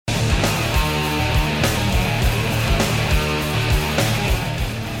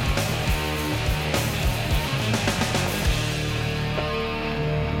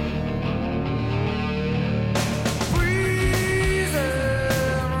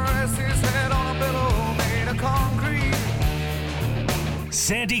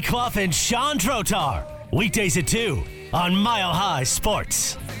Sandy Clough and Sean Trotar. Weekdays at 2 on Mile High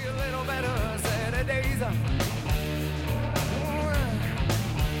Sports.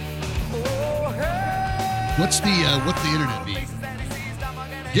 What's the internet mean?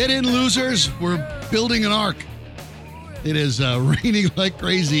 Get in, losers. We're building an ark. It is raining like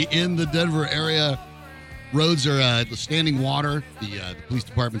crazy in the Denver area. Roads are standing water. The police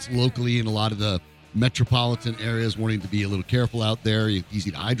departments locally in a lot of the metropolitan areas warning to be a little careful out there.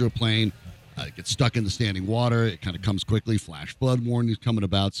 Easy to hydroplane. It gets stuck in the standing water. It kind of comes quickly. Flash flood warnings coming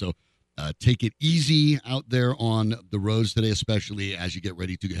about. So take it easy out there on the roads today, especially as you get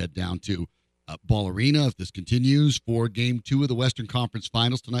ready to head down to Ball Arena. If this continues for Game 2 of the Western Conference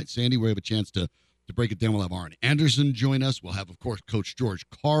Finals tonight, Sandy, we have a chance to break it down. We'll have Arn Anderson join us. We'll have, of course, Coach George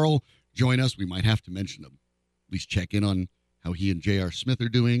Karl join us. We might have to mention him, at least check in on how he and J.R. Smith are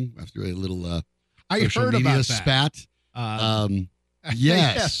doing after a little social media spat.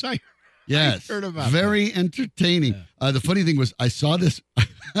 Yes. I heard about very that. entertaining. Yeah. The funny thing was I saw this.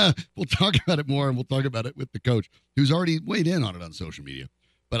 We'll talk about it more, and we'll talk about it with the coach, who's already weighed in on it on social media.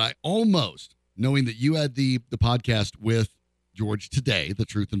 But I almost, knowing that you had the podcast with George today, the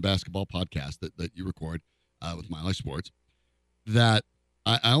Truth in Basketball podcast that you record with Mile High Sports, that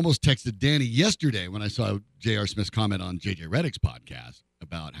I almost texted Danny yesterday when I saw J.R. Smith's comment on J.J. Redick's podcast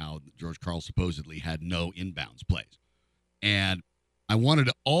about how George Karl supposedly had no inbounds plays. And I wanted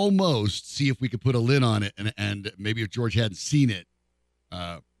to almost see if we could put a lid on it and maybe if George hadn't seen it,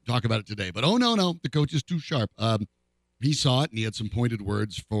 talk about it today. But, no, the coach is too sharp. He saw it, and he had some pointed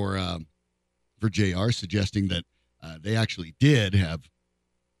words for JR, suggesting that they actually did have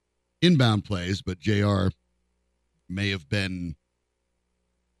inbound plays, but JR may have been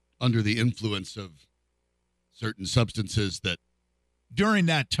under the influence of certain substances that during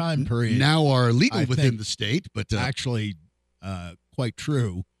that time period now are legal within the state, but actually quite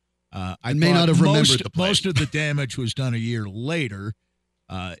true. I may not have remembered the play. Most of the damage was done a year later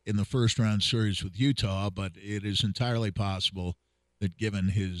in the first round series with Utah, but it is entirely possible that given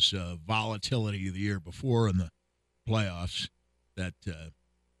his volatility the year before in the playoffs, that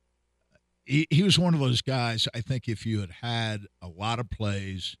he was one of those guys, I think if you had a lot of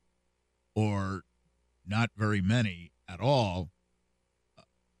plays or not very many at all,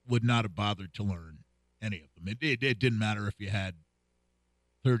 would not have bothered to learn any of them. It didn't matter if you had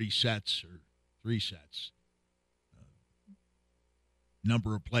 30 sets or 3 sets.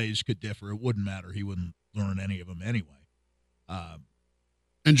 Number of plays could differ. It wouldn't matter. He wouldn't learn any of them anyway.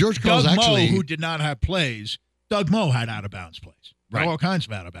 And George Karl's Doug actually... Moe, who did not have plays, Doug Moe had out-of-bounds plays. Right. All kinds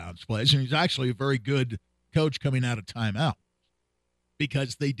of out-of-bounds plays, and he's actually a very good coach coming out of timeout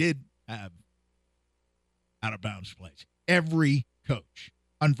because they did have out-of-bounds plays. Every coach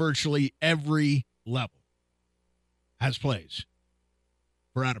on virtually every level has plays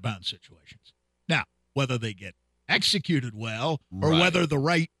for out-of-bounds situations. Now, whether they get executed well or whether the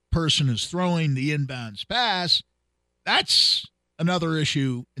right person is throwing the inbounds pass, that's another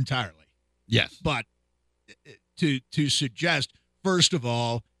issue entirely. Yes. But to suggest, first of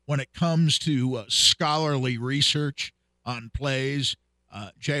all, when it comes to scholarly research on plays,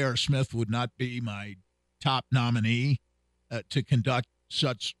 J.R. Smith would not be my top nominee to conduct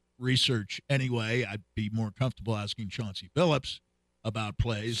such research anyway. I'd be more comfortable asking Chauncey Billups about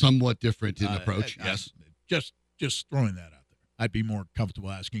plays. Somewhat different in approach, yes. Just throwing that out there. I'd be more comfortable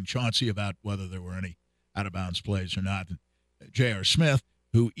asking Chauncey about whether there were any out-of-bounds plays or not. J.R. Smith,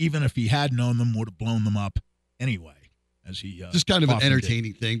 who even if he had known them, would have blown them up anyway. As he just kind of an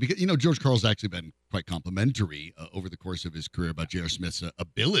entertaining thing because George Karl's actually been quite complimentary over the course of his career about J.R. Smith's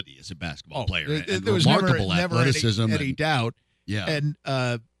ability as a basketball player and there was remarkable never athleticism. Any doubt. Yeah, and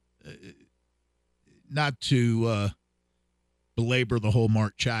not to belabor the whole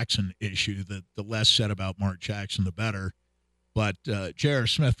Mark Jackson issue. The less said about Mark Jackson, the better. But J.R.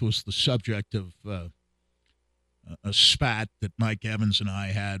 Smith was the subject of a spat that Mike Evans and I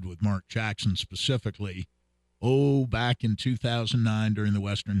had with Mark Jackson specifically. Back in 2009 during the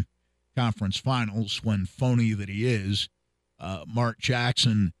Western Conference Finals, when phony that he is, Mark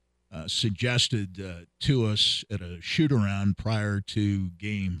Jackson suggested to us at a shoot-around prior to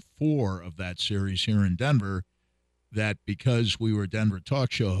Game 4 of that series here in Denver that because we were Denver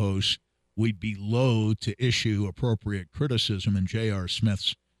talk show hosts, we'd be loath to issue appropriate criticism in J.R.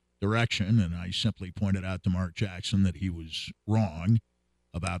 Smith's direction, and I simply pointed out to Mark Jackson that he was wrong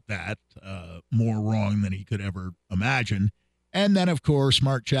about that, more wrong than he could ever imagine. And then, of course,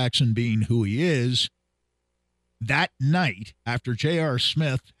 Mark Jackson being who he is, that night, after J.R.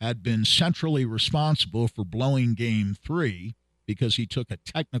 Smith had been centrally responsible for blowing Game 3 because he took a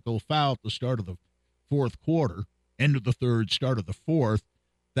technical foul at the start of the fourth quarter end of the third, start of the fourth,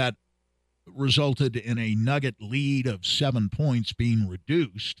 that resulted in a Nugget lead of 7 points being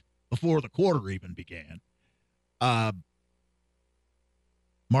reduced before the quarter even began.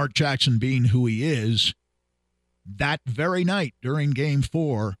 Mark Jackson being who he is, that very night during Game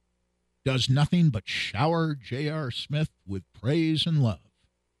 4, does nothing but shower J.R. Smith with praise and love.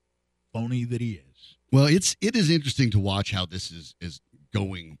 Phony that he is. Well, it is interesting to watch how this is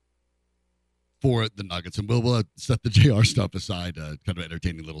going for the Nuggets, and we'll set the JR stuff aside, kind of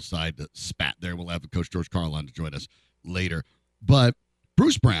entertaining little side spat there. We'll have Coach George Karl on to join us later. But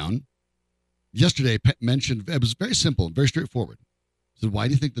Bruce Brown yesterday mentioned, it was very simple and very straightforward. He said, why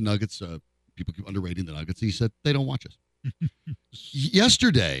do you think the Nuggets, people keep underrating the Nuggets? And he said, they don't watch us.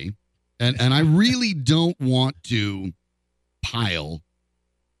 Yesterday, and I really don't want to pile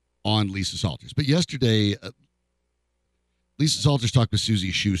on Lisa Salters, but yesterday, Lisa Salters talked with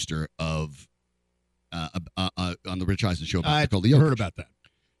Susie Schuster of on the Rich Eisen show about Nikola Jokic. I heard about that.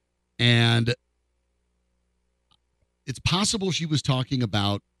 And it's possible she was talking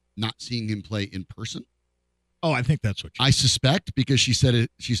about not seeing him play in person. Oh, I think that's what I suspect, because she said,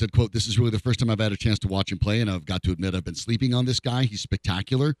 quote, this is really the first time I've had a chance to watch him play, and I've got to admit I've been sleeping on this guy. He's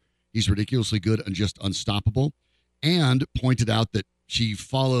spectacular. He's ridiculously good and just unstoppable. And pointed out that she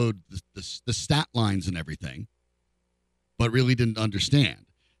followed the stat lines and everything, but really didn't understand.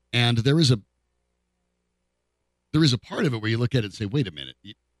 And there is a part of it where you look at it and say, wait a minute,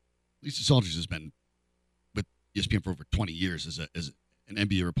 Lisa Salters has been with ESPN for over 20 years as an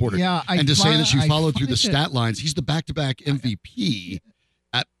NBA reporter. Yeah, and to say that she followed through the stat lines, he's the back-to-back MVP.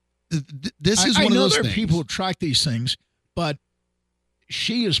 This is one of those things. I know there are people who track these things, but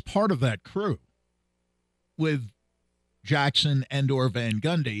she is part of that crew with Jackson and/or Van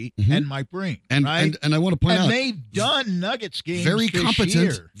Gundy and Mike Breen, right? And I want to point out, they've done Nuggets games very competent,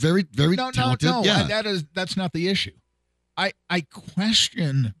 year. very talented. No, yeah. That's not the issue. I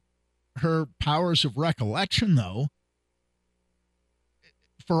question her powers of recollection, though.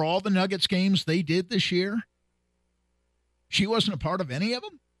 For all the Nuggets games they did this year, she wasn't a part of any of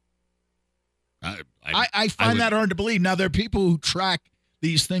them. I find that hard to believe. Now, there are people who track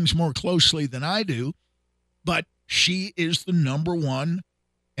these things more closely than I do, but she is the number one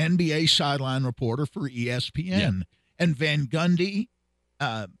NBA sideline reporter for ESPN. Yeah. And Van Gundy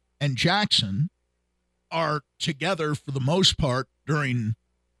and Jackson are together for the most part during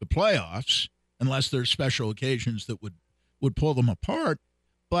the playoffs, unless there's special occasions that would pull them apart.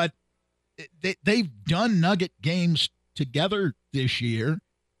 But they've done Nugget games together this year.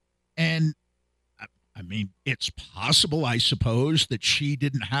 And, I mean, it's possible, I suppose, that she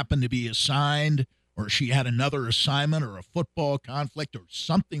didn't happen to be assigned, or she had another assignment or a football conflict or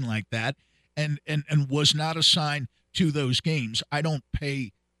something like that, and was not assigned to those games. I don't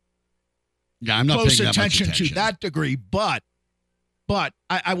pay I'm not close paying attention that much to that degree, but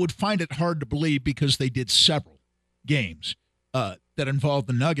I would find it hard to believe, because they did several games that involved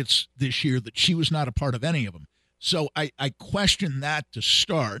the Nuggets this year, that she was not a part of any of them. So I question that to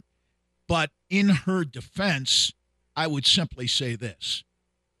start. But in her defense, I would simply say this.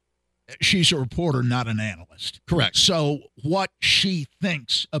 She's a reporter, not an analyst. Correct. So what she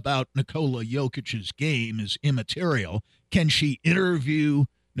thinks about Nikola Jokic's game is immaterial. Can she interview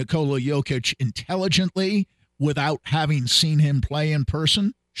Nikola Jokic intelligently without having seen him play in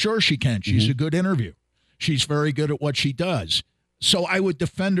person? Sure she can. She's a good interviewer. She's very good at what she does. So I would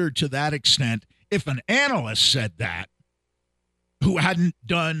defend her to that extent. If an analyst said that, who hadn't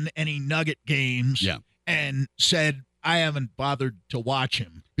done any Nugget games, and said, I haven't bothered to watch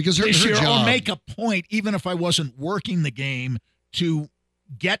him because her job, or make a point, even if I wasn't working the game, to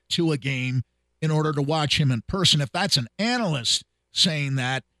get to a game in order to watch him in person. If that's an analyst saying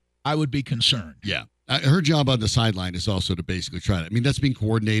that, I would be concerned. Yeah. Her job on the sideline is also to basically try to, I mean, that's being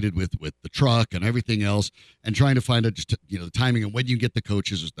coordinated with the truck and everything else, and trying to find out just, the timing and when you get the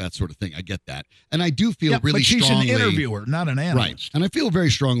coaches, that sort of thing. I get that. And I do feel really strongly. But she's an interviewer, not an analyst. Right. And I feel very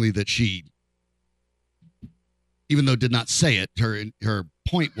strongly that she, even though did not say it, her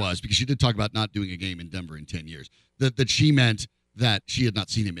point was, because she did talk about not doing a game in Denver in 10 years, that she meant that she had not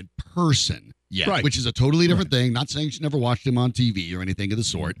seen him in person yet, right, which is a totally different thing. Not saying she never watched him on TV or anything of the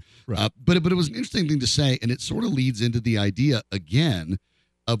sort. Right. But it was an interesting thing to say, and it sort of leads into the idea again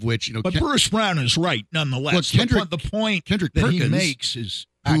of which, But Bruce Brown is right nonetheless. Well, the point Kendrick that Perkins, he makes is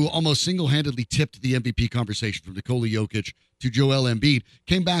who almost single-handedly tipped the MVP conversation from Nikola Jokic to Joel Embiid,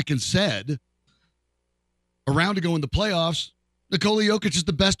 came back and said, a round ago in the playoffs, Nikola Jokic is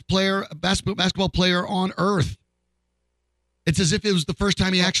the best basketball player on earth. It's as if it was the first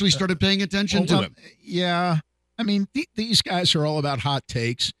time he actually started paying attention to him. Yeah. I mean, these guys are all about hot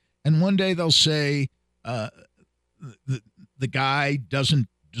takes, and one day they'll say the guy doesn't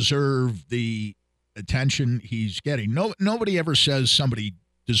deserve the attention he's getting. Nobody ever says somebody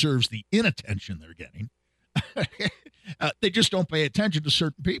deserves the inattention they're getting. They just don't pay attention to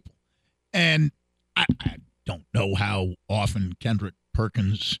certain people. And I don't know how often Kendrick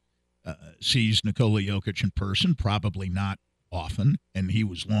Perkins sees Nikola Jokic in person. Probably not often, and he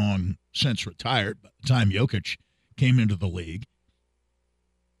was long since retired by the time Jokic came into the league.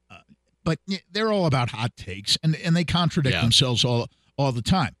 But they're all about hot takes, and they contradict themselves all the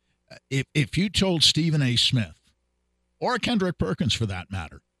time. If you told Stephen A. Smith, or Kendrick Perkins for that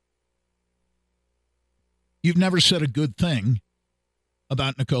matter, you've never said a good thing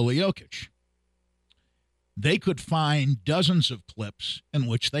about Nikola Jokic, they could find dozens of clips in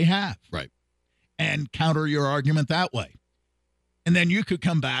which they have. Right. And counter your argument that way. And then you could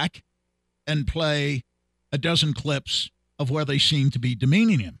come back and play a dozen clips of where they seem to be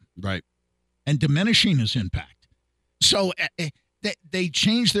demeaning him. Right. And diminishing his impact. So they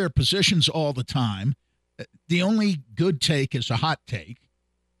change their positions all the time. The only good take is a hot take.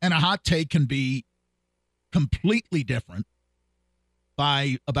 And a hot take can be completely different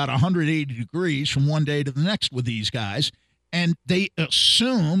by about 180 degrees from one day to the next with these guys. And they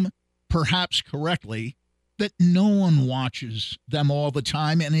assume, perhaps correctly, that no one watches them all the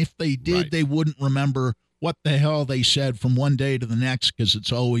time. And if they did, they wouldn't remember what the hell they said from one day to the next, because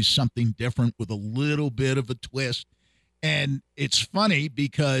it's always something different with a little bit of a twist. And it's funny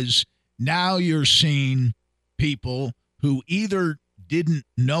because now you're seeing people who either didn't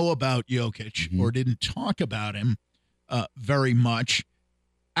know about Jokic or didn't talk about him very much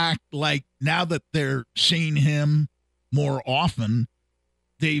act like now that they're seeing him more often,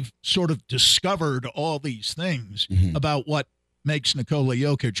 they've sort of discovered all these things about what makes Nikola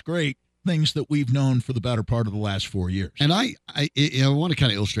Jokic great, things that we've known for the better part of the last 4 years. And I want to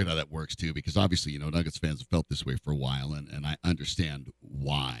kind of illustrate how that works, too, because obviously, Nuggets fans have felt this way for a while, and I understand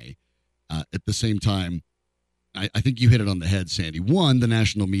why. At the same time, I think you hit it on the head, Sandy. One, the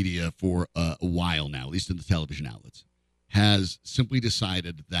national media for a while now, at least in the television outlets, has simply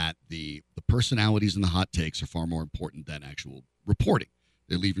decided that the personalities and the hot takes are far more important than actual reporting.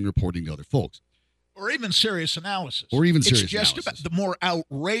 They're leaving reporting to other folks. Or even serious analysis. It's just about the more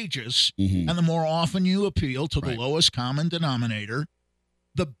outrageous and the more often you appeal to the lowest common denominator,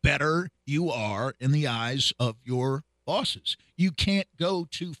 the better you are in the eyes of your bosses. You can't go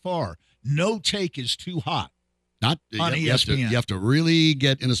too far. No take is too hot. Not on ESPN. You have to really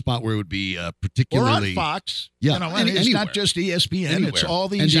get in a spot where it would be particularly. Or on Fox. Yeah, it's not just ESPN. Anywhere. It's all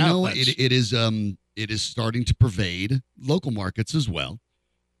these outlets. It is starting to pervade local markets as well.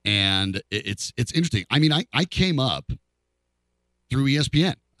 And it's interesting. I mean, I came up through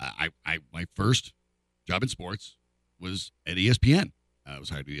ESPN. My first job in sports was at ESPN. I was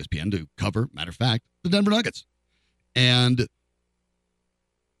hired at ESPN to cover, matter of fact, the Denver Nuggets. And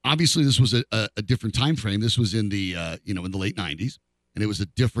obviously, this was a different time frame. This was in the in the late 90s, and it was a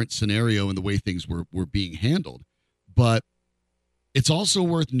different scenario in the way things were being handled. But it's also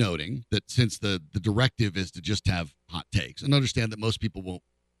worth noting that since the directive is to just have hot takes, and understand that most people won't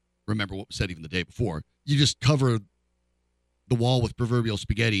remember what was said even the day before, you just cover the wall with proverbial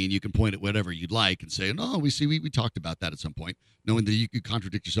spaghetti, and you can point at whatever you'd like and say, "No, we talked about that at some point," knowing that you could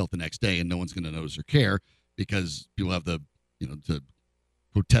contradict yourself the next day, and no one's going to notice or care because people have the to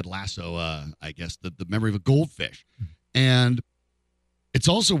quote Ted Lasso, I guess, the memory of a goldfish. And it's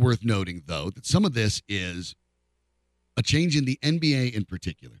also worth noting, though, that some of this is a change in the NBA in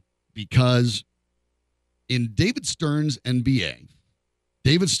particular, because in David Stern's NBA,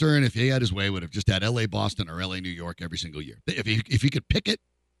 David Stern, if he had his way, would have just had L.A. Boston or L.A. New York every single year. If he could pick it,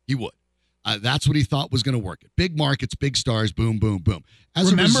 he would. That's what he thought was going to work. Big markets, big stars, boom, boom, boom.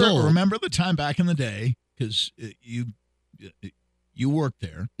 Remember the time back in the day, because you worked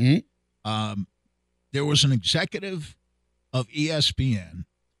there. There was an executive of ESPN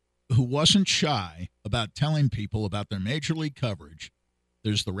who wasn't shy about telling people about their major league coverage.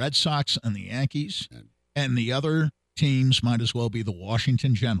 There's the Red Sox and the Yankees, and the other teams might as well be the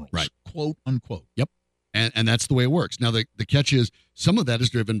Washington Generals, right? Quote unquote. Yep. And that's the way it works. Now, the catch is some of that is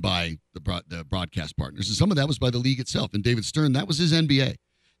driven by the broadcast partners, and some of that was by the league itself. And David Stern, that was his NBA.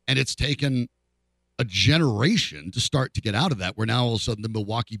 And it's taken a generation to start to get out of that, where now all of a sudden the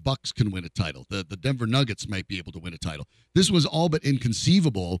Milwaukee Bucks can win a title. The Denver Nuggets might be able to win a title. This was all but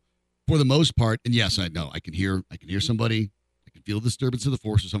inconceivable for the most part. And yes, I know I can hear somebody, I can feel the disturbance of the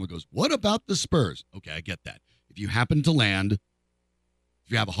force, or someone goes, "What about the Spurs?" Okay, I get that. If you happen to land,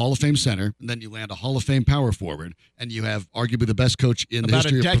 if you have a Hall of Fame center, and then you land a Hall of Fame power forward, and you have arguably the best coach in the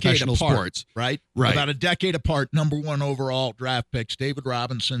history of professional sports, right? About a decade apart, number one overall draft picks, David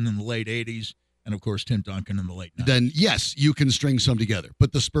Robinson in the late 80s, and, of course, Tim Duncan in the late 90s. Then, yes, you can string some together.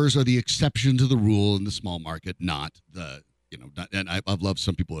 But the Spurs are the exception to the rule in the small market, not the, and I've loved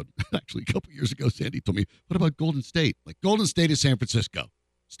some people. Actually, a couple years ago, Sandy told me, what about Golden State? Like, Golden State is San Francisco.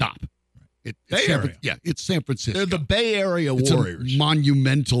 Stop. Bay Area. It's San Francisco. They're the Bay Area Warriors. It's a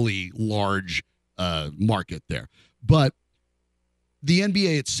monumentally large market there. But the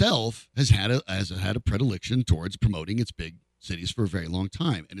NBA itself has had a predilection towards promoting its big cities for a very long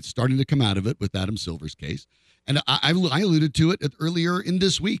time, and it's starting to come out of it with Adam Silver's case. And I alluded to it earlier in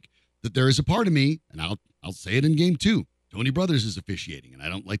this week that there is a part of me, and I'll say it in Game 2. Tony Brothers is officiating, and I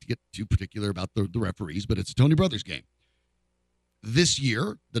don't like to get too particular about the referees, but it's a Tony Brothers game. This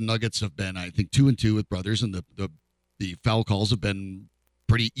year, the Nuggets have been, I think, 2-2 with Brothers, and the foul calls have been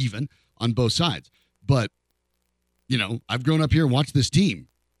pretty even on both sides. But I've grown up here and watched this team.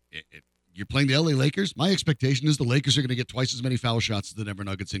 You're playing the LA Lakers. My expectation is the Lakers are going to get twice as many foul shots as the Denver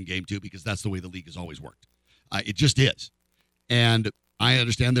Nuggets in Game 2 because that's the way the league has always worked. It just is. And I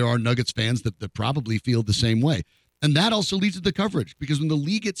understand there are Nuggets fans that probably feel the same way. And that also leads to the coverage because when the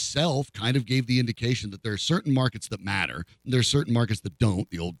league itself kind of gave the indication that there are certain markets that matter, and there are certain markets that don't,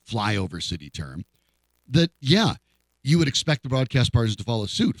 the old flyover city term, that, you would expect the broadcast partners to follow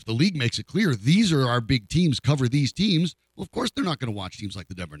suit. If the league makes it clear these are our big teams, cover these teams, well, of course they're not going to watch teams like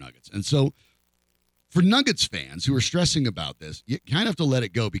the Denver Nuggets. And so for Nuggets fans who are stressing about this, you kind of have to let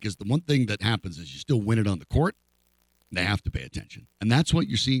it go because the one thing that happens is you still win it on the court. They have to pay attention. And that's what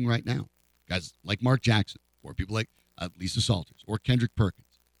you're seeing right now. Guys like Mark Jackson or people like Lisa Salters or Kendrick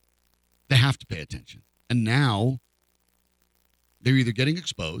Perkins, they have to pay attention. And now they're either getting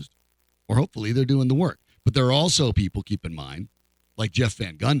exposed or hopefully they're doing the work. But there are also people, keep in mind, like Jeff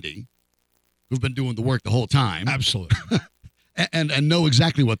Van Gundy, who've been doing the work the whole time. Absolutely. and know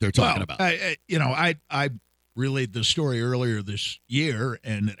exactly what they're talking about. I relayed the story earlier this year,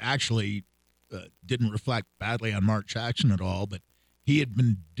 and it actually didn't reflect badly on Mark Jackson at all, but he had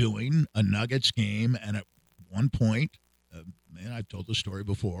been doing a Nuggets game, and at one point, I've told the story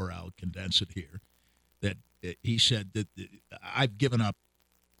before, I'll condense it here, that he said that I've given up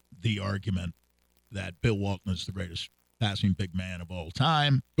the argument that Bill Walton is the greatest passing big man of all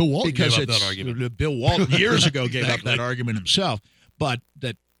time. Bill Walton gave up that argument. Bill Walton years ago gave up that argument himself, but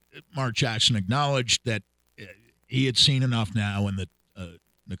that Mark Jackson acknowledged that he had seen enough now and that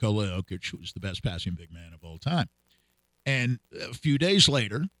Nikola Jokic was the best passing big man of all time. And a few days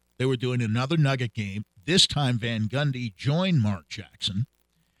later, they were doing another Nugget game. This time, Van Gundy joined Mark Jackson,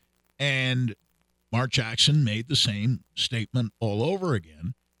 and Mark Jackson made the same statement all over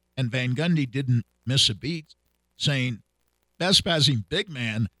again. And Van Gundy didn't miss a beat, saying, best passing big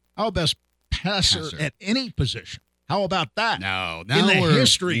man, how best passer at any position? How about that? Now in the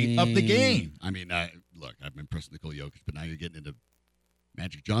history of the game. I mean, look, I've been impressed with Nikola Jokic, but now you're getting into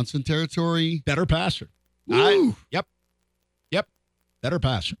Magic Johnson territory. Better passer. Yep. Better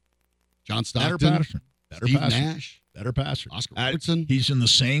passer. John Stockton. Better passer. Better Steve passer. Nash. Better passer. Oscar Robertson. He's in the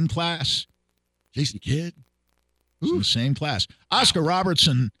same class. Jason Kidd. He's in the same class. Oscar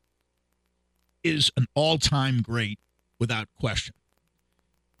Robertson is an all-time great without question.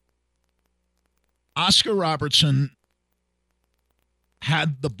 Oscar Robertson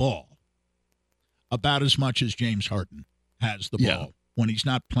had the ball about as much as James Harden has the ball when he's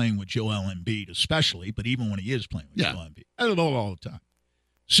not playing with Joel Embiid especially, but even when he is playing with Joel Embiid. I don't know all the time.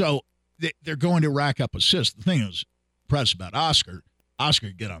 So they're going to rack up assists. The thing is impressed about Oscar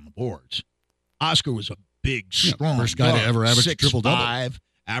could get on the boards. Oscar was a big, strong first guy to ever average a triple-double.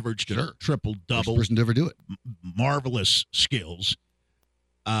 Averaged a triple-double. First person to ever do it. Marvelous skills.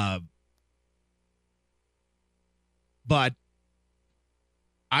 But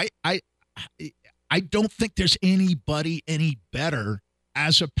I don't think there's anybody any better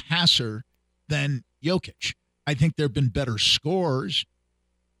as a passer than Jokic. I think there have been better scorers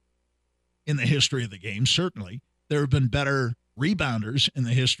in the history of the game, certainly. There have been better rebounders in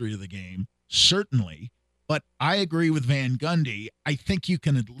the history of the game, certainly. But I agree with Van Gundy. I think you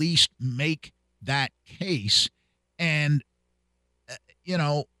can at least make that case. And,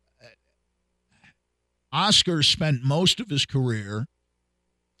 Oscar spent most of his career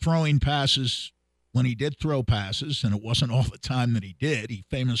throwing passes when he did throw passes, and it wasn't all the time that he did. He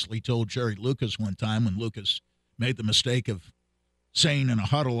famously told Jerry Lucas one time when Lucas made the mistake of saying in a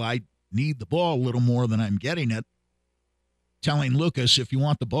huddle, I need the ball a little more than I'm getting it, telling Lucas, if you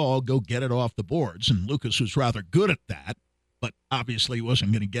want the ball, go get it off the boards. And Lucas was rather good at that, but obviously he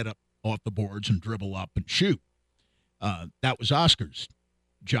wasn't going to get up off the boards and dribble up and shoot. That was Oscar's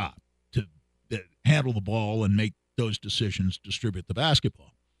job, to handle the ball and make those decisions, distribute the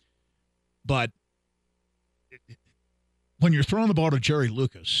basketball. But when you're throwing the ball to Jerry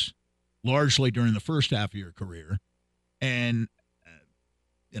Lucas largely during the first half of your career, and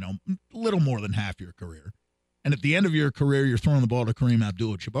a little more than half your career. And at the end of your career, you're throwing the ball to Kareem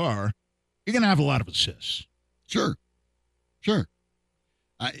Abdul-Jabbar, you're going to have a lot of assists. Sure.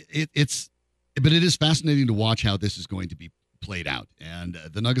 But it is fascinating to watch how this is going to be played out. And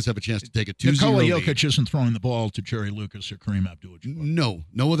the Nuggets have a chance to take a 2-0 Nikola lead. Jokic isn't throwing the ball to Jerry Lucas or Kareem Abdul-Jabbar.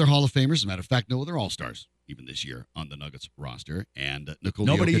 No other Hall of Famers. As a matter of fact, no other All-Stars even this year on the Nuggets roster. And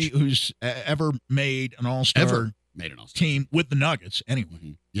Nobody Jokic, who's ever made an All-Star team with the Nuggets anyway.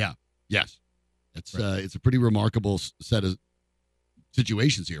 Mm-hmm. Yeah. Yes. It's a pretty remarkable set of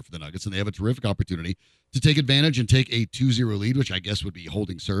situations here for the Nuggets, and they have a terrific opportunity to take advantage and take a 2-0 lead, which I guess would be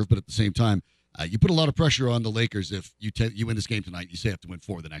holding serve. But at the same time, you put a lot of pressure on the Lakers if you win this game tonight. You say you have to win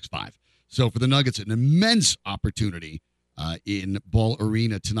 4 of the next 5. So for the Nuggets, an immense opportunity in Ball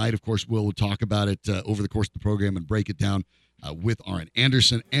Arena tonight. Of course, we'll talk about it over the course of the program and break it down with Arn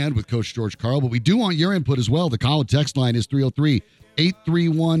Anderson and with Coach George Karl. But we do want your input as well. The College text line is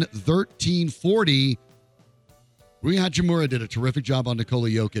 303-831-1340. Rui Hachimura did a terrific job on Nikola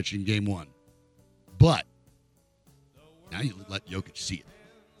Jokic in Game 1. But now you let Jokic see it.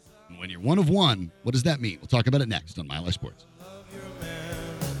 And when you're 1 of 1, what does that mean? We'll talk about it next on Mile High Sports.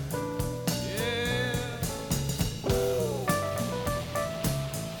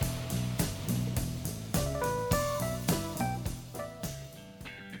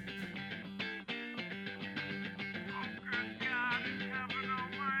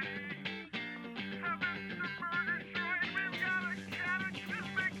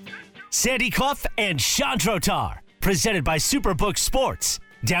 Sandy Clough and Chandrotar, presented by Superbook Sports.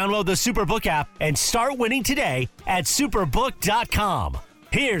 Download the Superbook app and start winning today at superbook.com.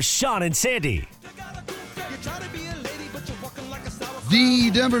 Here's Sean and Sandy. The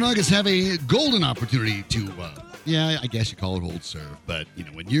Denver Nuggets have a golden opportunity to, I guess you call it hold serve. But,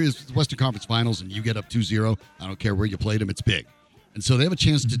 when you're in the Western Conference Finals and you get up 2-0, I don't care where you played them, it's big. And so they have a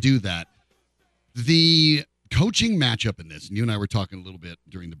chance to do that. The coaching matchup in this, and you and I were talking a little bit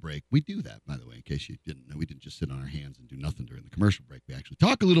during the break. We do that, by the way, in case you didn't know. We didn't just sit on our hands and do nothing during the commercial break. We actually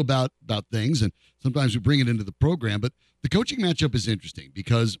talk a little about things, and sometimes we bring it into the program. But the coaching matchup is interesting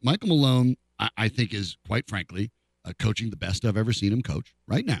because Michael Malone, I think, is, quite frankly, coaching the best I've ever seen him coach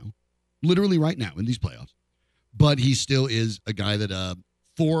right now, literally right now in these playoffs. But he still is a guy that,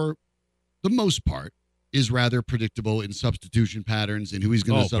 for the most part, is rather predictable in substitution patterns and who he's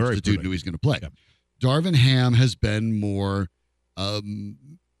going to substitute and who he's going to play. Yep. Darvin Ham has been more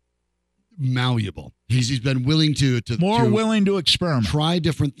malleable. He's been willing to willing to experiment, try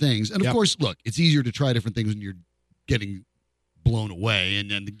different things. And of course, look, it's easier to try different things when you're getting blown away,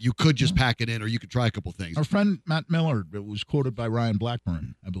 and then you could just pack it in, or you could try a couple things. Our friend Matt Miller was quoted by Ryan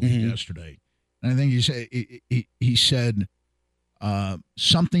Blackburn, I believe, yesterday, and I think he said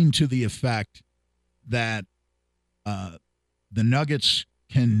something to the effect that the Nuggets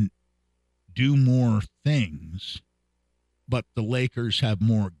can do more things, but the Lakers have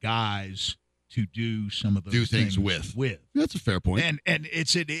more guys to do some of those things with. That's a fair point. And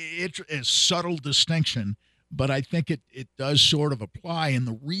it's a subtle distinction, but I think it does sort of apply. And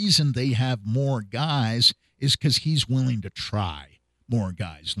the reason they have more guys is because he's willing to try more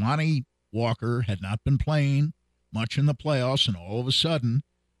guys. Lonnie Walker had not been playing much in the playoffs, and all of a sudden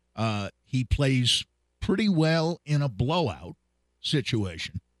he plays pretty well in a blowout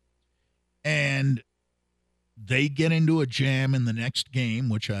situation. And they get into a jam in the next game,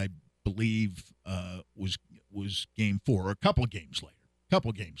 which I believe was Game 4, a couple games later.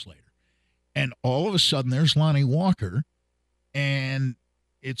 And all of a sudden, there's Lonnie Walker, and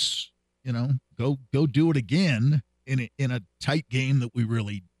it's, go do it again in a tight game that we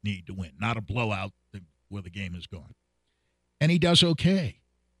really need to win, not a blowout where the game is gone. And he does okay.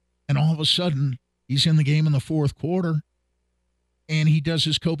 And all of a sudden, he's in the game in the fourth quarter, and he does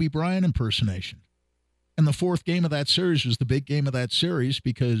his Kobe Bryant impersonation. And the fourth game of that series was the big game of that series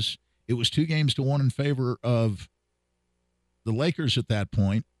because it was 2-1 in favor of the Lakers at that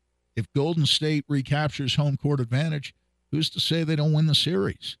point. If Golden State recaptures home court advantage, who's to say they don't win the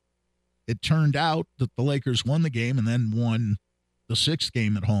series? It turned out that the Lakers won the game and then won the 6th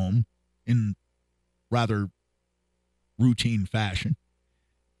game at home in rather routine fashion.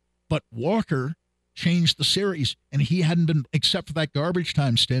 But Walker changed the series, and he hadn't been, except for that garbage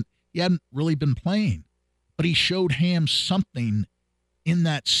time stint, he hadn't really been playing. But he showed Ham something in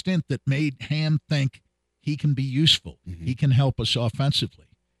that stint that made Ham think he can be useful. Mm-hmm. He can help us offensively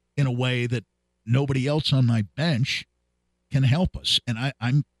in a way that nobody else on my bench can help us. And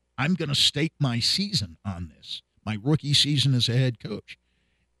I'm going to stake my season on this, my rookie season as a head coach.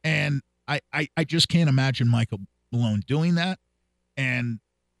 And I just can't imagine Michael Malone doing that. And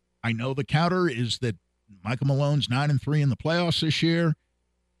I know the counter is that Michael Malone's 9-3 in the playoffs this year.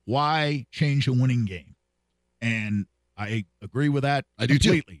 Why change a winning game? And I agree with that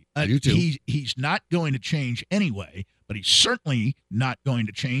completely. I do too. He's not going to change anyway, but he's certainly not going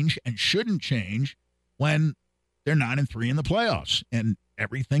to change and shouldn't change when they're 9-3 in the playoffs. And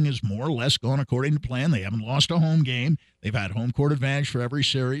everything is more or less going according to plan. They haven't lost a home game. They've had home court advantage for every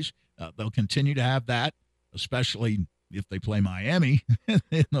series. They'll continue to have that, especially if they play Miami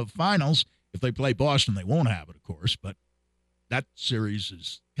in the finals. If they play Boston, they won't have it, of course. But that series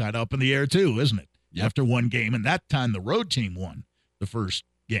is kind of up in the air too, isn't it? Yep. After one game, and that time the road team won the first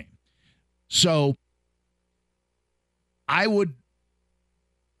game. So I would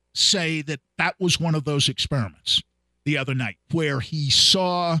say that was one of those experiments the other night where he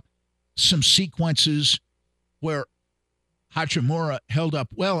saw some sequences where Hachimura held up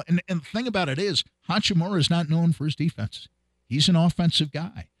well. And the thing about it is Hachimura is not known for his defense. He's an offensive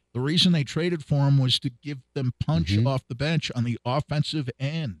guy. The reason they traded for him was to give them punch off the bench on the offensive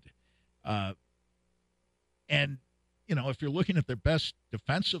end. And, if you're looking at their best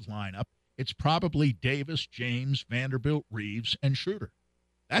defensive lineup, it's probably Davis, James, Vanderbilt, Reeves, and Schroeder.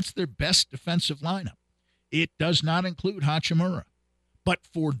 That's their best defensive lineup. It does not include Hachimura. But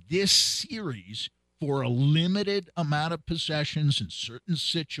for this series, for a limited amount of possessions in certain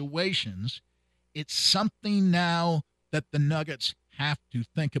situations, it's something now that the Nuggets have to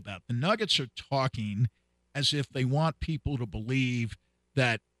think about. The Nuggets are talking as if they want people to believe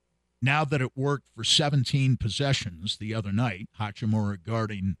that now that it worked for 17 possessions the other night, Hachimura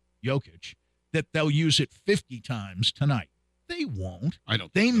guarding Jokic, that they'll use it 50 times tonight. They won't. I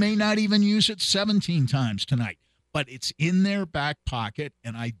don't. They may not even use it 17 times tonight, but it's in their back pocket,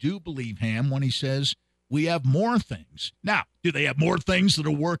 and I do believe Ham when he says we have more things. Now, do they have more things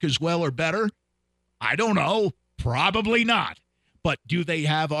that'll work as well or better? I don't know. Probably not. But do they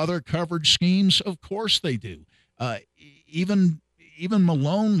have other coverage schemes? Of course they do. Even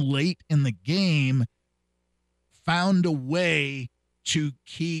Malone late in the game found a way to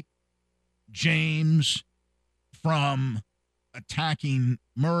keep James from attacking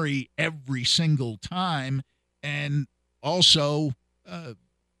Murray every single time, and also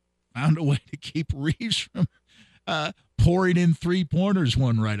found a way to keep Reeves from pouring in three-pointers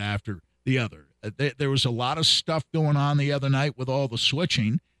one right after the other. There was a lot of stuff going on the other night with all the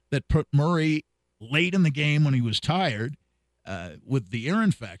switching that put Murray late in the game when he was tired with the ear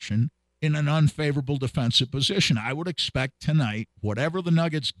infection in an unfavorable defensive position. I would expect tonight, whatever the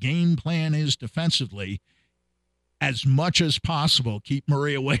Nuggets' game plan is defensively, as much as possible, keep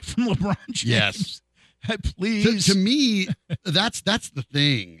Murray away from LeBron James. Yes. Please. To me, that's the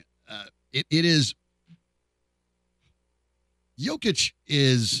thing. It is Jokic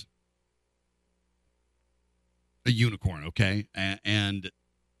is a unicorn, okay? And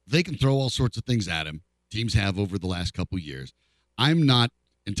they can throw all sorts of things at him. Teams have over the last couple years. I'm not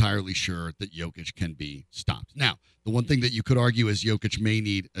entirely sure that Jokic can be stopped. Now, the one thing that you could argue is Jokic may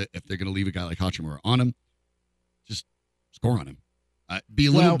need, if they're going to leave a guy like Hachimura on him, just score on him. Be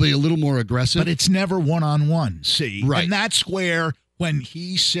a little more aggressive. But it's never one-on-one, see? Right. And that's where when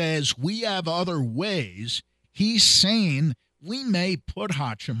he says we have other ways, he's saying we may put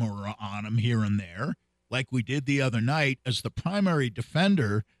Hachimura on him here and there, like we did the other night as the primary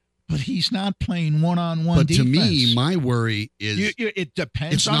defender, but he's not playing one-on-one defense. But to me, my worry is it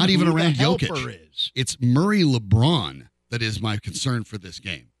depends it's on not who even around the helper Jokic. Is. It's Murray LeBron that is my concern for this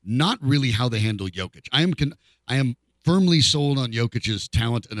game, not really how they handle Jokic. I am firmly sold on Jokic's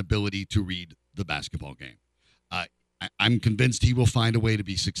talent and ability to read the basketball game. I'm convinced he will find a way to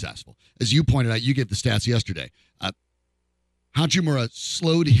be successful. As you pointed out, you gave the stats yesterday. Hachimura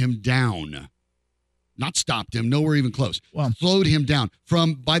slowed him down. Not stopped him, nowhere even close. Well, slowed him down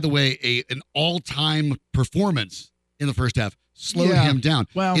from, by the way, an all-time performance in the first half. Slowed him down.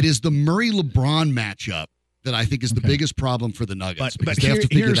 Well, it is the Murray-LeBron matchup that I think is the biggest problem for the Nuggets. But they have to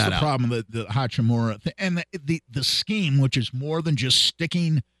figure that out. Here's the problem, the Hachimura and the scheme, which is more than just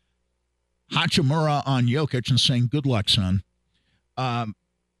sticking Hachimura on Jokic and saying, good luck, son.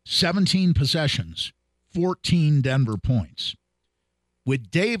 17 possessions, 14 Denver points.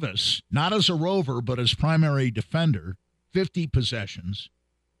 With Davis, not as a rover, but as primary defender, 50 possessions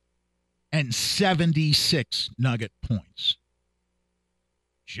and 76 Nugget points.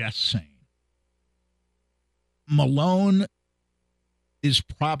 Just saying. Malone is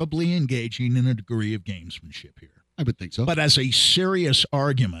probably engaging in a degree of gamesmanship here. I would think so. But as a serious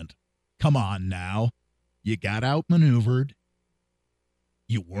argument, come on now. You got outmaneuvered.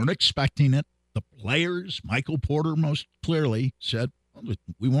 You weren't expecting it. The players, Michael Porter most clearly said,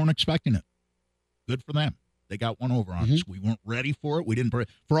 we weren't expecting it. Good for them. They got one over on us. We weren't ready for it. We didn't.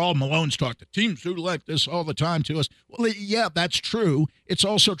 For all Malone's talk, the teams do like this all the time to us. Well, yeah, that's true. It's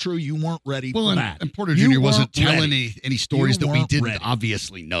also true you weren't ready for that. And Porter Jr. wasn't telling any stories that we didn't ready.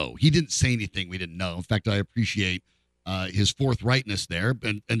 Obviously know. He didn't say anything we didn't know. In fact, I appreciate his forthrightness there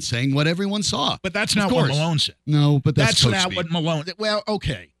and saying what everyone saw. But that's not what Malone said. No, but that's not what Malone. Well,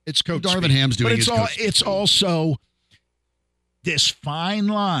 okay, it's coach. Darvin Ham's doing his coach speak. It's also this fine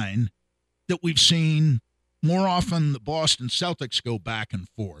line that we've seen more often. The Boston Celtics go back and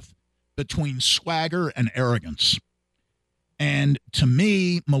forth between swagger and arrogance. And to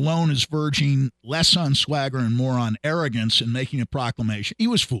me, Malone is verging less on swagger and more on arrogance and making a proclamation. He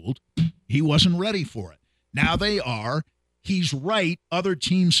was fooled. He wasn't ready for it. Now they are. He's right. Other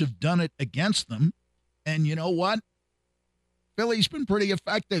teams have done it against them. And you know what? Philly's been pretty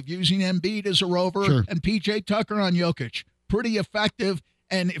effective using Embiid as a rover and P.J. Tucker on Jokic. Pretty effective.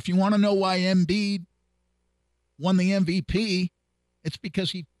 And if you want to know why Embiid won the MVP, it's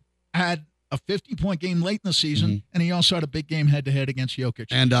because he had a 50-point game late in the season, and he also had a big game head-to-head against Jokic.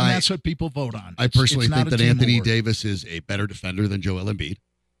 And that's what people vote on. I personally think that Anthony Davis is a better defender than Joel Embiid.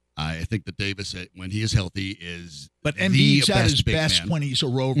 I think that Davis, when he is healthy, is but Embiid's at his best when he's a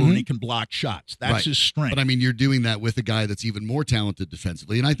rover and he can block shots. That's his strength. But, I mean, you're doing that with a guy that's even more talented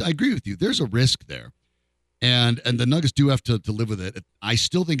defensively. And I agree with you. There's a risk there. And the Nuggets do have to live with it. I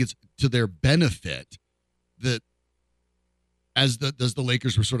still think it's to their benefit that as the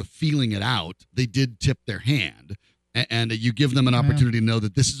Lakers were sort of feeling it out, they did tip their hand. And you give them an opportunity to know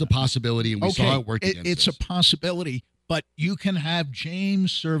that this is a possibility, and we saw it work against It's us. A possibility. But you can have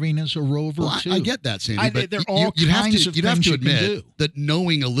James serving as a rover, too. I get that, Sandy. But there are all kinds of things you can do. You'd have to admit that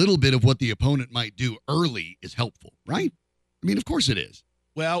knowing a little bit of what the opponent might do early is helpful, right? I mean, of course it is.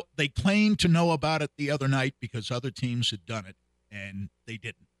 Well, they claimed to know about it the other night because other teams had done it, and they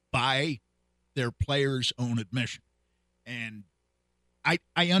didn't, by their players' own admission. And I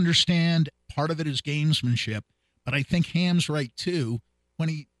understand part of it is gamesmanship, but I think Ham's right, too, when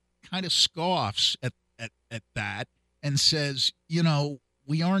he kind of scoffs at that. And says,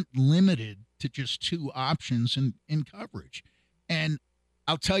 we aren't limited to just two options in coverage. And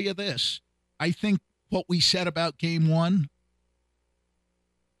I'll tell you this. I think what we said about game one,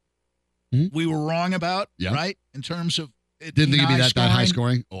 we were wrong about, right? In terms of it didn't think it'd be that high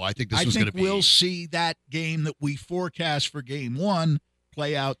scoring. Oh, I think this was going to be. We'll see that game that we forecast for game one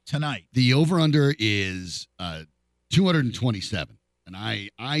play out tonight. The over-under is 227. And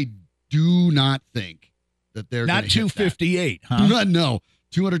I do not think that they're not 258, huh? No,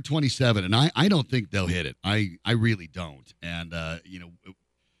 227, and I don't think they'll hit it. I really don't, and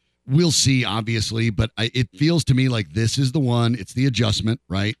we'll see, obviously, but it feels to me like this is the one. It's the adjustment,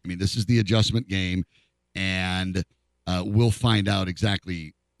 right? I mean, this is the adjustment game, and we'll find out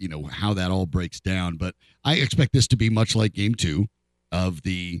exactly how that all breaks down. But I expect this to be much like Game 2 of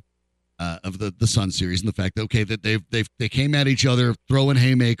the Sun series, and the fact that that they came at each other throwing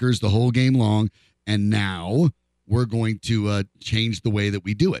haymakers the whole game long. And now we're going to change the way that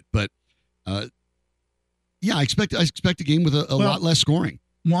we do it. But, I expect a game with a lot less scoring.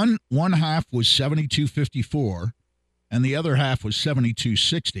 One half was 72-54, and the other half was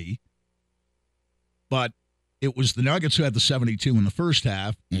 72-60. But it was the Nuggets who had the 72 in the first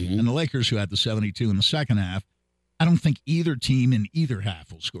half, and the Lakers who had the 72 in the second half. I don't think either team in either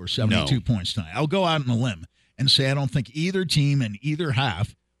half will score 72 points tonight. I'll go out on a limb and say I don't think either team in either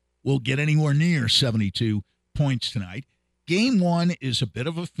half will get anywhere near 72 points tonight. Game one is a bit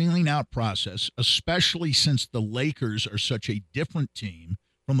of a feeling out process, especially since the Lakers are such a different team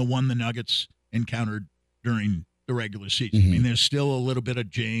from the one the Nuggets encountered during the regular season. I mean, there's still a little bit of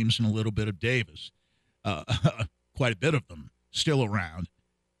James and a little bit of Davis, quite a bit of them still around,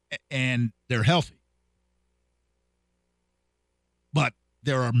 and they're healthy. But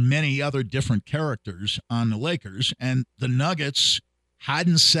there are many other different characters on the Lakers, and the Nuggets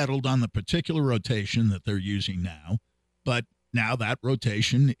hadn't settled on the particular rotation that they're using now, but now that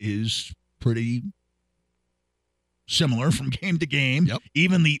rotation is pretty similar from game to game. Yep.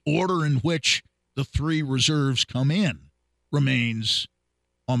 Even the order in which the three reserves come in remains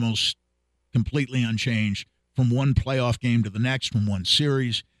almost completely unchanged from one playoff game to the next, from one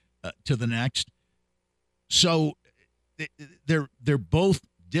series to the next. So they're both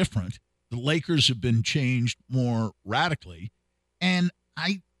different. The Lakers have been changed more radically. And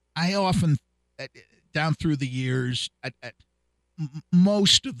I often, down through the years,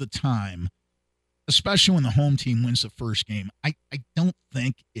 most of the time, especially when the home team wins the first game, I don't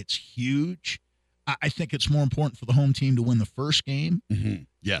think it's huge. I think it's more important for the home team to win the first game. Mm-hmm.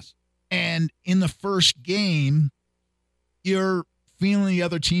 Yes. And in the first game, you're feeling the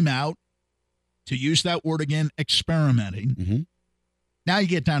other team out. to use that word again, experimenting. Mm-hmm. Now you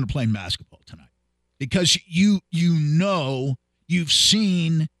get down to playing basketball tonight because you know you've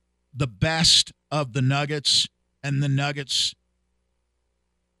seen the best of the Nuggets, and the Nuggets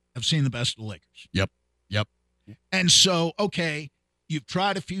have seen the best of the Lakers. Yep. And so, okay, you've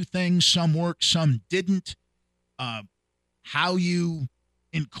tried a few things. Some worked, some didn't. How you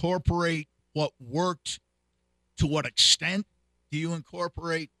incorporate what worked, to what extent do you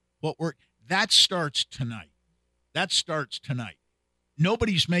incorporate what worked? That starts tonight.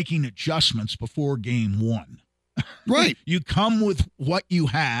 Nobody's making adjustments before game one. Right. You come with what you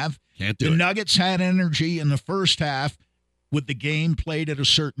have. Can't do the it. Nuggets had energy in the first half with the game played at a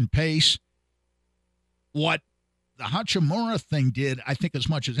certain pace. What the Hachimura thing did, I think as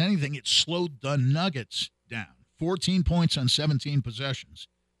much as anything, it slowed the Nuggets down. 14 points on 17 possessions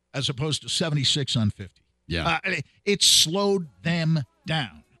as opposed to 76 on 50. Yeah. It slowed them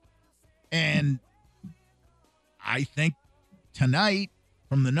down. And I think tonight,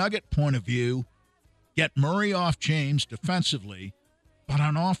 from the Nugget point of view, get Murray off James defensively, but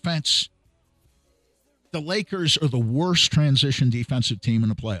on offense, the Lakers are the worst transition defensive team in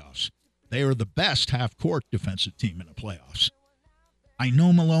the playoffs. They are the best half-court defensive team in the playoffs. I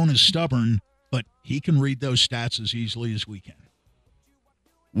know Malone is stubborn, but he can read those stats as easily as we can.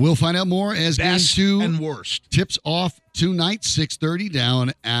 We'll find out more as Best game 2 and worst tips off tonight, 6:30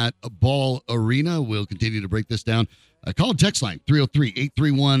 down at Ball Arena. We'll continue to break this down. Call and text line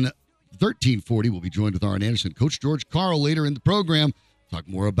 303-831-1340. We'll be joined with Arn Anderson, Coach George Karl later in the program. Talk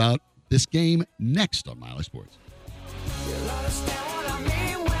more about this game next on Mile High Sports.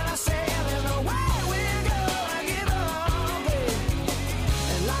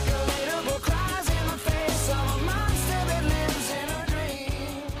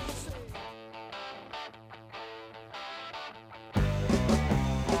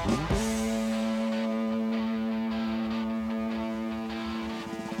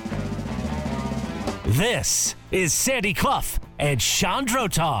 This is Sandy Clough and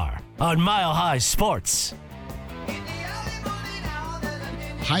Chandrotar on Mile High Sports.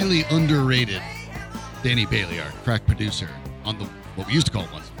 Highly underrated Danny Bailey, our crack producer, on the what we used to call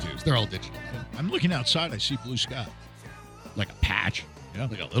ones and twos. They're all digital now. I'm looking outside. I see blue sky. Like a patch. Yeah.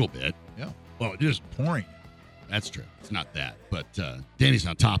 Like a little bit. Yeah. Well, it is pouring. That's true. It's not that. But Danny's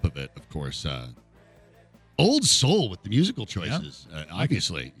on top of it, of course. Old soul with the musical choices. Yeah.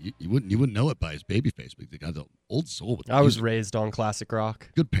 Obviously, you wouldn't know it by his baby face, but the guy's an old soul with the I was music. raised on classic rock.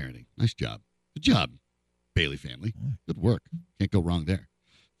 Good parenting. Nice job. Good job, Bailey family. Good work. Can't go wrong there.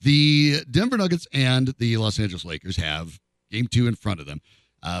 The Denver Nuggets and the Los Angeles Lakers have game 2 in front of them.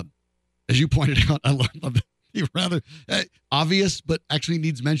 As you pointed out, I love the rather obvious, but actually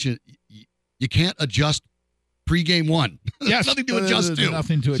needs mention. You can't adjust pre-game 1. Yes, There's nothing to adjust to.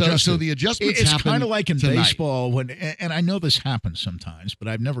 Nothing to adjust So to. the adjustments It's happen kind of like in tonight. baseball, and I know this happens sometimes, but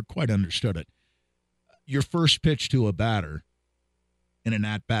I've never quite understood it. Your first pitch to a batter in an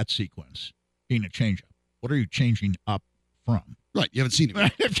at-bat sequence being a changeup. What are you changing up from? Right. You haven't seen him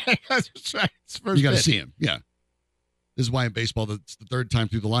yet. It's first You got to pitch. see him. Yeah. This is why in baseball, it's the third time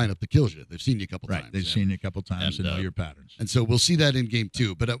through the lineup that kills you. They've seen you a couple Right. times. They've seen you a couple times and know your patterns. And so we'll see that in game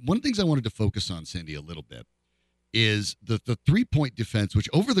 2. But one of the things I wanted to focus on, Cindy, a little bit is the 3-point defense, which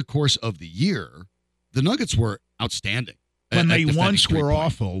over the course of the year, the Nuggets were outstanding. When they defending once were 3-point.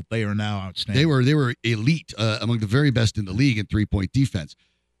 awful, they are now outstanding. They were elite, among the very best in the league in 3-point defense.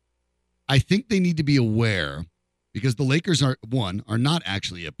 I think they need to be aware, because the Lakers are not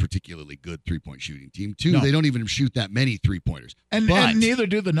actually a particularly good 3-point shooting team. 2, No. they don't even shoot that many 3-pointers. And neither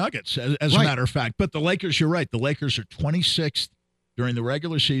do the Nuggets, as a Right. matter of fact. But the Lakers, you're right. The Lakers are 26th during the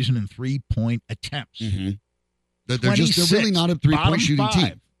regular season in 3-point attempts. Mm-hmm. They're 26th, really not a 3-point bottom shooting 5.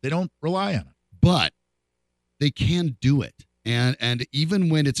 team. They don't rely on it. But they can do it. And even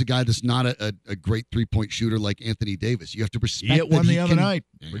when it's a guy that's not a great 3-point shooter like Anthony Davis, you have to respect He hit that one he the other can- night.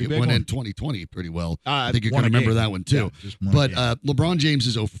 Yeah, Pretty he hit big one one. in 2020 pretty well. I think you're Won going to a remember game. that one too. Yeah, just won a But game. LeBron James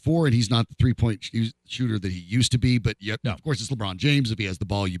is 0 for 4, and he's not the 3-point shooter that he used to be. But yet, No. of course, it's LeBron James. If he has the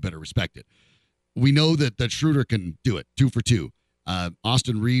ball, you better respect it. We know that Schroeder can do it, 2 for 2.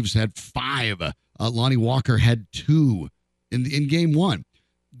 Austin Reeves had 5. Lonnie Walker had 2 in game 1.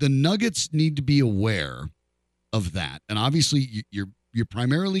 The Nuggets need to be aware of that. And obviously, you're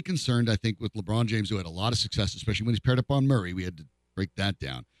primarily concerned, I think, with LeBron James, who had a lot of success, especially when he's paired up on Murray. We had to break that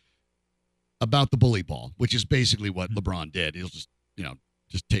down. About the bully ball, which is basically what LeBron did. He'll just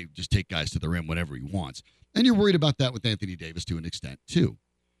take guys to the rim whenever he wants. And you're worried about that with Anthony Davis to an extent, too.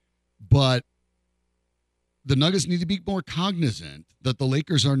 But the Nuggets need to be more cognizant that the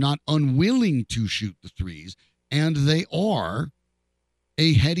Lakers are not unwilling to shoot the threes, and they are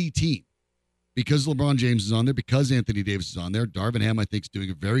a heady team. because LeBron James is on there, because Anthony Davis is on there. Darvin Ham, I think, is doing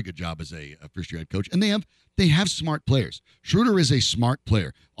a very good job as a first-year head coach. And they have smart players. Schroeder is a smart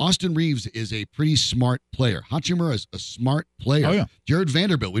player. Austin Reeves is a pretty smart player. Hachimura is a smart player. Oh, yeah. Jared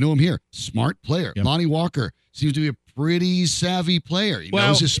Vanderbilt, we know him here, smart player. Yep. Lonnie Walker seems to be a pretty savvy player. He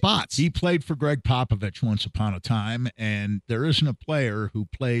knows his spots. He played for Greg Popovich once upon a time, and there isn't a player who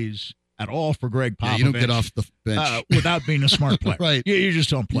plays at all for Greg Popovich. You don't get off the bench without being a smart player. Right. You just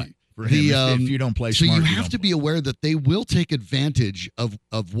don't play for him if you don't play so smart. So you have to be aware that they will take advantage of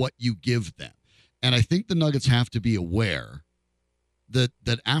what you give them. And I think the Nuggets have to be aware that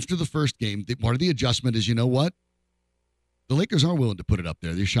after the first game, part of the adjustment is, you know what? The Lakers are willing to put it up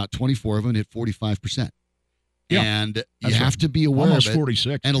there. They shot 24 of them and hit 45%. Yeah, and you have to be aware almost of it.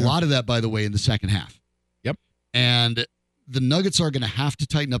 46. And a lot of that, by the way, in the second half. Yep. And the Nuggets are going to have to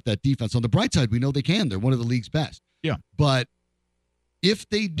tighten up that defense. On the bright side, we know they can. They're one of the league's best. Yeah. But if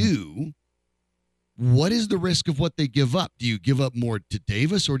they do, what is the risk of what they give up? Do you give up more to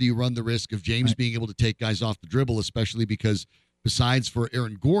Davis, or do you run the risk of James being able to take guys off the dribble, especially because besides for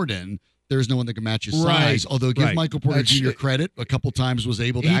Aaron Gordon, there's no one that can match his size. Although give Michael Porter Jr. credit, a couple times was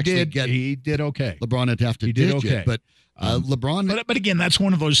able to he did okay. LeBron had to have to he did ditch okay. it. But LeBron... But again, that's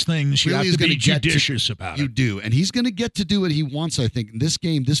one of those things you really have to be judicious about. You do. And he's going to get to do what he wants, I think. In this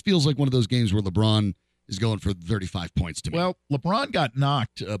game, this feels like one of those games where LeBron is going for 35 points to me. Well, LeBron got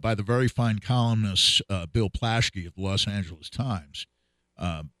knocked by the very fine columnist Bill Plaschke of the Los Angeles Times.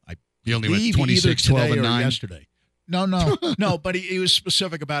 He only went 26, 12, and 9. Yesterday. No, but he was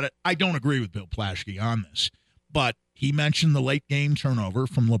specific about it. I don't agree with Bill Plaschke on this, but he mentioned the late game turnover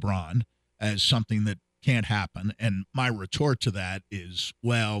from LeBron as something that can't happen. And my retort to that is,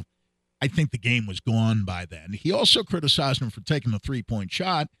 well, I think the game was gone by then. He also criticized him for taking the 3-point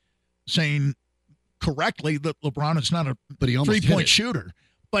shot, saying correctly that LeBron is not a 3-point shooter.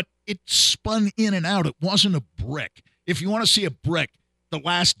 But it spun in and out. It wasn't a brick. If you want to see a brick, the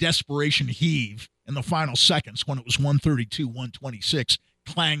last desperation heave in the final seconds when it was 132-126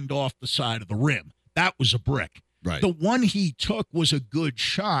 clanged off the side of the rim. That was a brick. Right. The one he took was a good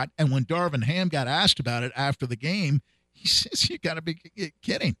shot, and when Darvin Ham got asked about it after the game, he says, you got to be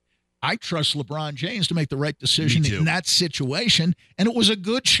kidding. I trust LeBron James to make the right decision in that situation, and it was a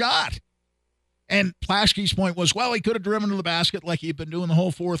good shot. And Plaschke's point was, well, he could have driven to the basket like he'd been doing the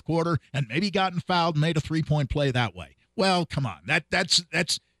whole fourth quarter and maybe gotten fouled and made a 3-point play that way. Well, come on.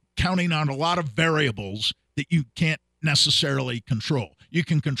 That's counting on a lot of variables that you can't necessarily control. You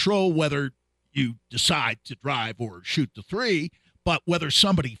can control whether you decide to drive or shoot the three, but whether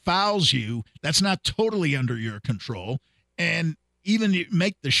somebody fouls you, that's not totally under your control. And even you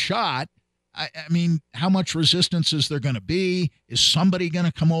make the shot, I mean, how much resistance is there going to be? Is somebody going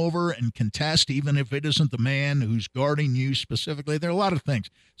to come over and contest, even if it isn't the man who's guarding you specifically? There are a lot of things.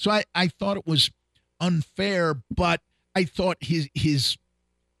 So I thought it was unfair, but I thought his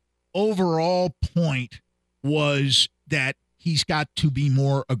overall point was that he's got to be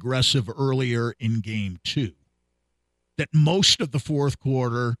more aggressive earlier in game 2. That most of the fourth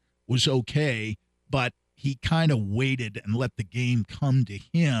quarter was okay, but he kind of waited and let the game come to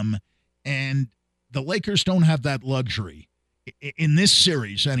him. And the Lakers don't have that luxury in this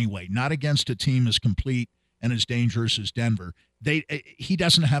series anyway, not against a team as complete and as dangerous as Denver. He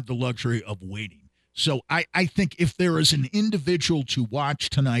doesn't have the luxury of waiting. So I think if there is an individual to watch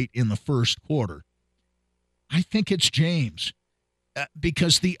tonight in the first quarter, I think it's James,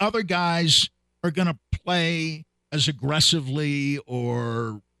 because the other guys are going to play as aggressively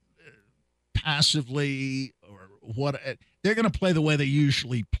or passively or what. They're going to play the way they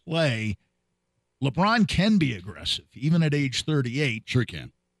usually play. LeBron can be aggressive, even at age 38. Sure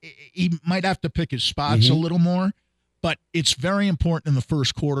can. He might have to pick his spots a little more. But it's very important in the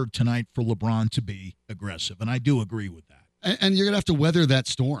first quarter tonight for LeBron to be aggressive, and I do agree with that. And you're going to have to weather that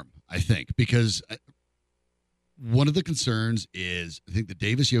storm, I think, because one of the concerns is, I think, the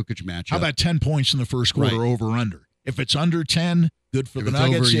Davis-Jokic matchup. How about 10 points in the first quarter over-under? If it's under 10, good for the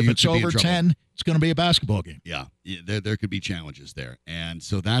Nuggets. If it's over 10, it's going to be a basketball game. Yeah, there could be challenges there. And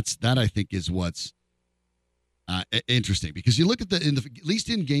so that I think is what's interesting, because you look at at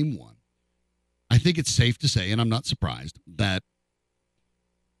least in game 1, I think it's safe to say, and I'm not surprised, that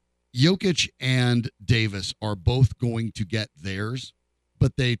Jokic and Davis are both going to get theirs,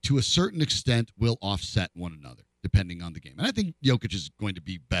 but they, to a certain extent, will offset one another, depending on the game. And I think Jokic is going to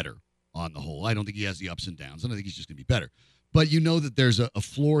be better on the whole. I don't think he has the ups and downs, and I think he's just going to be better. But you know that there's a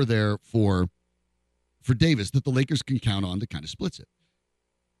floor there for Davis that the Lakers can count on that kind of splits it.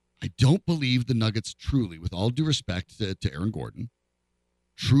 I don't believe the Nuggets truly, with all due respect to Aaron Gordon,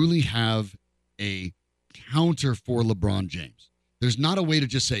 truly have a counter for LeBron James. There's not a way to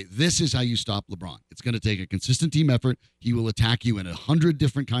just say, this is how you stop LeBron. It's going to take a consistent team effort. He will attack you in 100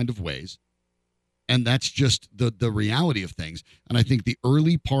 different kind of ways. And that's just the reality of things. And I think the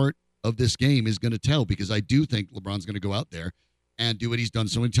early part of this game is going to tell, because I do think LeBron's going to go out there and do what he's done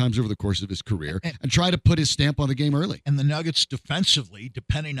so many times over the course of his career and try to put his stamp on the game early. And the Nuggets defensively,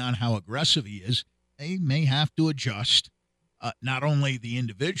 depending on how aggressive he is, they may have to adjust not only the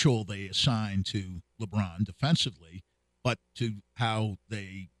individual they assign to LeBron defensively, but to how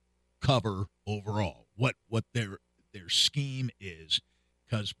they cover overall, what their scheme is.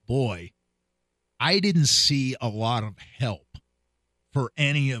 Because, boy, I didn't see a lot of help for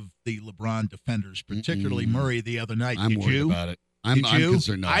any of the LeBron defenders, particularly Murray the other night. I'm worried about it. I'm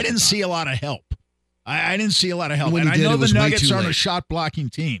concerned. I didn't see a lot of help. I didn't see a lot of help. When and I did, know the Nuggets aren't late. a shot-blocking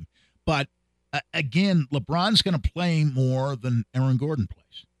team. But, again, LeBron's going to play more than Aaron Gordon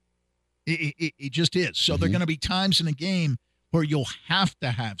plays. It just is. So there are going to be times in a game where you'll have to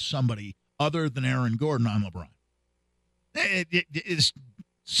have somebody other than Aaron Gordon on LeBron. It's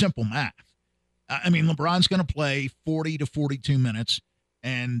simple math. I mean, LeBron's going to play 40 to 42 minutes,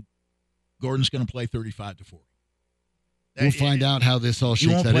 and Gordon's going to play 35 to 40. We'll find out how this all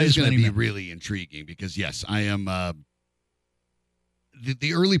shakes out. It's going to be minutes. really intriguing because, yes, I am the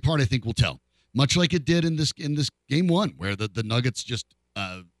early part, I think, will tell. Much like it did in this game one, where the Nuggets just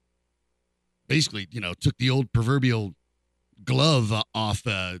basically, took the old proverbial glove off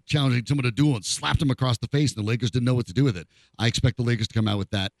challenging someone to duel and slapped him across the face, and the Lakers didn't know what to do with it. I expect the Lakers to come out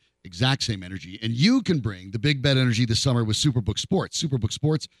with that exact same energy. And you can bring the big bet energy this summer with Superbook Sports. Superbook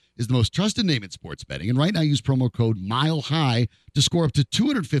Sports is the most trusted name in sports betting. And right now, use promo code MILEHIGH to score up to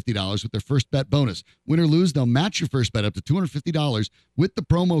 $250 with their first bet bonus. Win or lose, they'll match your first bet up to $250 with the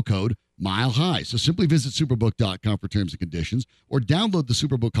promo code MILEHIGH. So simply visit superbook.com for terms and conditions, or download the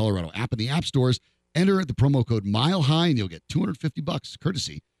Superbook Colorado app in the app stores. Enter the promo code MILEHIGH, and you'll get $250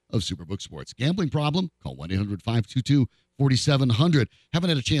 courtesy of Superbook Sports. Gambling problem? Call 1-800-522-4700. Haven't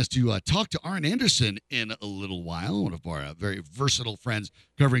had a chance to talk to Arn Anderson in a little while, one of our very versatile friends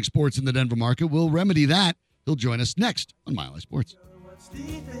covering sports in the Denver market. We'll remedy that. He'll join us next on Mile High Sports. What's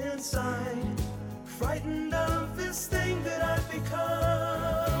deep inside, frightened of